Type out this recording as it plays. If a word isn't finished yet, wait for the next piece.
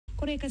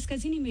Korea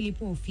Kaskazini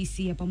imelipua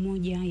ofisi ya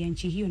pamoja ya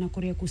nchi hiyo na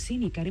Korea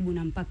Kusini karibu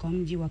na mpaka wa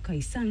mji wa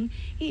Kaesang.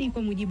 Hii ni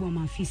kwa mujibu wa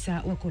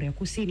maafisa wa Korea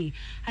Kusini.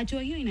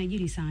 Hatua hiyo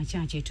inajiri saa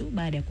chache tu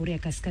baada ya Korea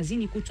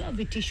Kaskazini kutoa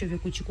vitisho vya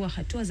kuchukua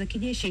hatua za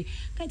kijeshi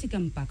katika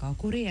mpaka wa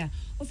Korea.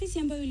 Ofisi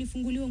ambayo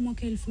ilifunguliwa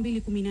mwaka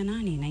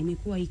 2018 na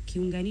imekuwa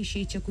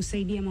kiunganishi cha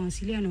kusaidia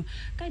mawasiliano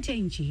kati ya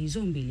nchi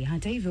hizo mbili.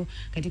 Hata hivyo,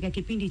 katika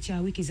kipindi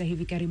cha wiki za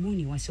hivi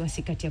karibuni,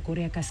 wasiwasi kati ya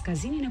Korea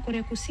Kaskazini na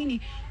Korea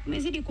Kusini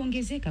umezidi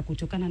kuongezeka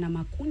kutokana na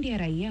makundi ya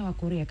raia wa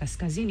Korea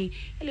Kaskazini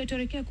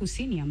yaliyotorokea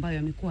kusini ambayo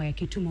yamekuwa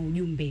yakituma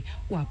ujumbe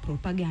wa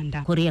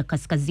propaganda. Korea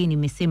Kaskazini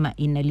imesema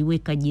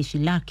inaliweka jeshi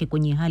lake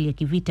kwenye hali ya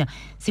kivita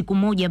siku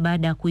moja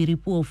baada ya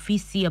kuiripua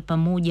ofisi ya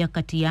pamoja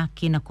kati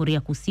yake na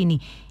Korea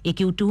Kusini,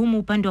 ikiutuhumu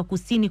upande wa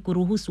kusini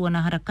kuruhusu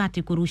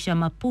wanaharakati kurusha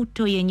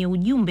maputo yenye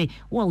ujumbe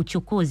wa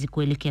uchokozi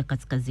kuelekea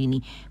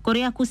kaskazini.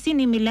 Korea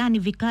Kusini imelaani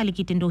vikali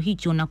kitendo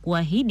hicho na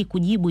kuahidi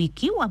kujibu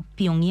ikiwa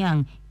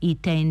Pyongyang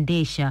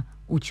itaendesha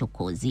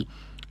uchokozi.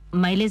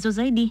 Maelezo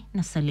zaidi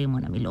na Salemo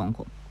na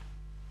Milongo.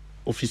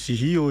 Ofisi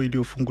hiyo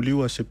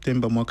iliyofunguliwa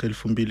Septemba mwaka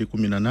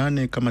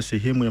 2018 kama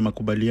sehemu ya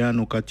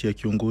makubaliano kati ya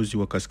kiongozi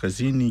wa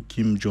Kaskazini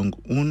Kim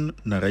Jong-un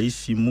na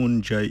Rais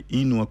Moon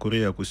Jae-in wa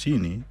Korea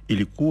Kusini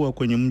ilikuwa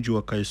kwenye mji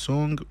wa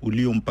Kaesong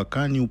ulio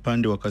mpakani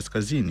upande wa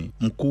kaskazini.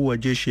 Mkuu wa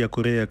jeshi ya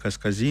Korea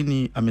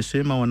Kaskazini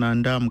amesema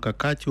wanaandaa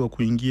mkakati wa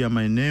kuingia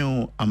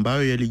maeneo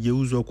ambayo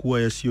yaligeuzwa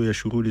kuwa yasiyo ya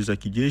shughuli za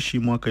kijeshi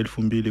mwaka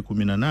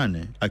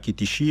 2018,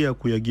 akitishia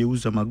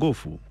kuyageuza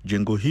magofu.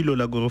 Jengo hilo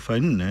la ghorofa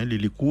 4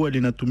 lilikuwa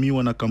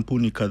linatumiwa na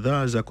kampuni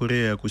kadhaa za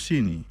Korea ya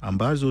Kusini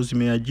ambazo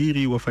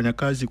zimeajiri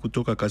wafanyakazi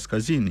kutoka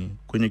kaskazini.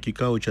 Kwenye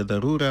kikao cha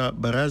dharura,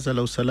 Baraza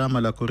la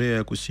Usalama la Korea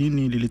ya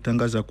Kusini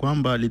lilitangaza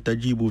kwamba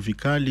litajibu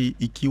vikali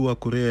ikiwa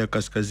Korea ya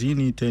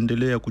Kaskazini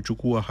itaendelea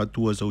kuchukua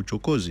hatua za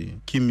uchokozi.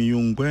 Kim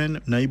Yung-gwen,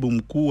 naibu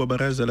mkuu wa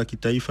Baraza la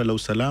Kitaifa la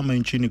Usalama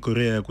nchini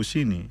Korea ya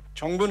Kusini: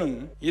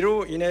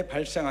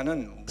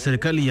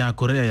 serikali ya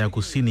Korea ya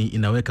Kusini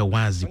inaweka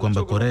wazi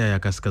kwamba Korea ya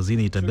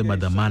Kaskazini itabeba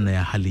dhamana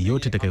ya hali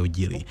yote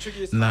itakayojiri,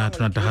 na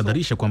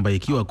tunatahadharisha kwamba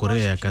ikiwa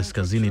Korea ya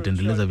Kaskazini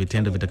itaendeleza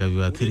vitendo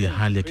vitakavyoathiri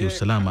hali ya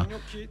kiusalama,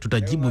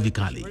 tutajibu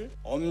vikali.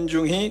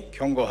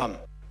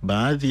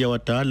 Baadhi ya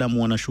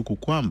wataalamu wanashuku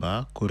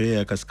kwamba Korea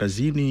ya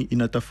Kaskazini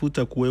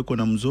inatafuta kuweko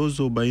na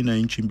mzozo baina ya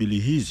nchi mbili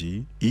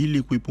hizi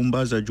ili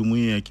kuipumbaza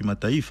jumuiya ya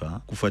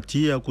kimataifa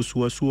kufuatia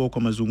kusuasua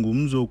kwa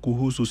mazungumzo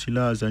kuhusu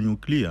silaha za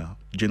nyuklia.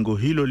 Jengo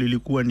hilo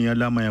lilikuwa ni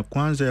alama ya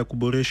kwanza ya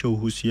kuboresha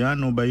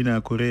uhusiano baina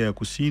ya Korea ya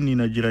Kusini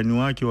na jirani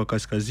wake wa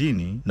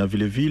kaskazini na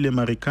vile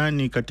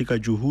Marekani katika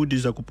juhudi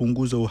za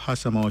kupunguza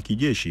uhasama wa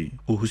kijeshi.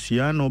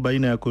 Uhusiano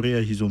baina ya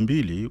Korea hizo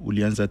mbili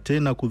ulianza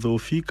tena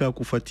kudhoofika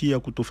kufuatia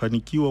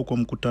kutofanikiwa kwa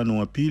mkutano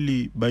wa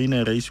pili baina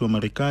ya rais wa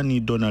Marekani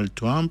Donald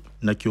Trump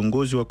na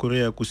kiongozi wa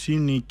Korea ya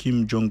Kusini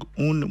Kim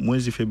Jong-un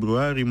mwezi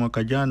Februari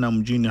mwaka jana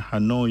mjini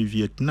Hanoi,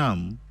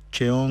 Vietnam.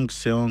 Cheong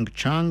Seong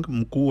Chang,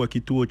 mkuu wa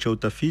kituo cha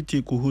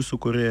utafiti kuhusu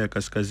Korea ya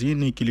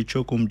Kaskazini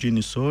kilichoko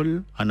mjini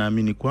Seoul,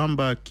 anaamini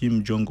kwamba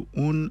Kim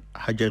Jong-un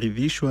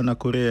hajaridhishwa na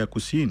Korea ya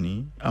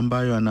Kusini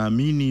ambayo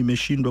anaamini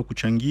imeshindwa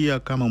kuchangia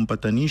kama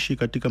mpatanishi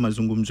katika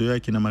mazungumzo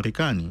yake na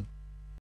Marekani.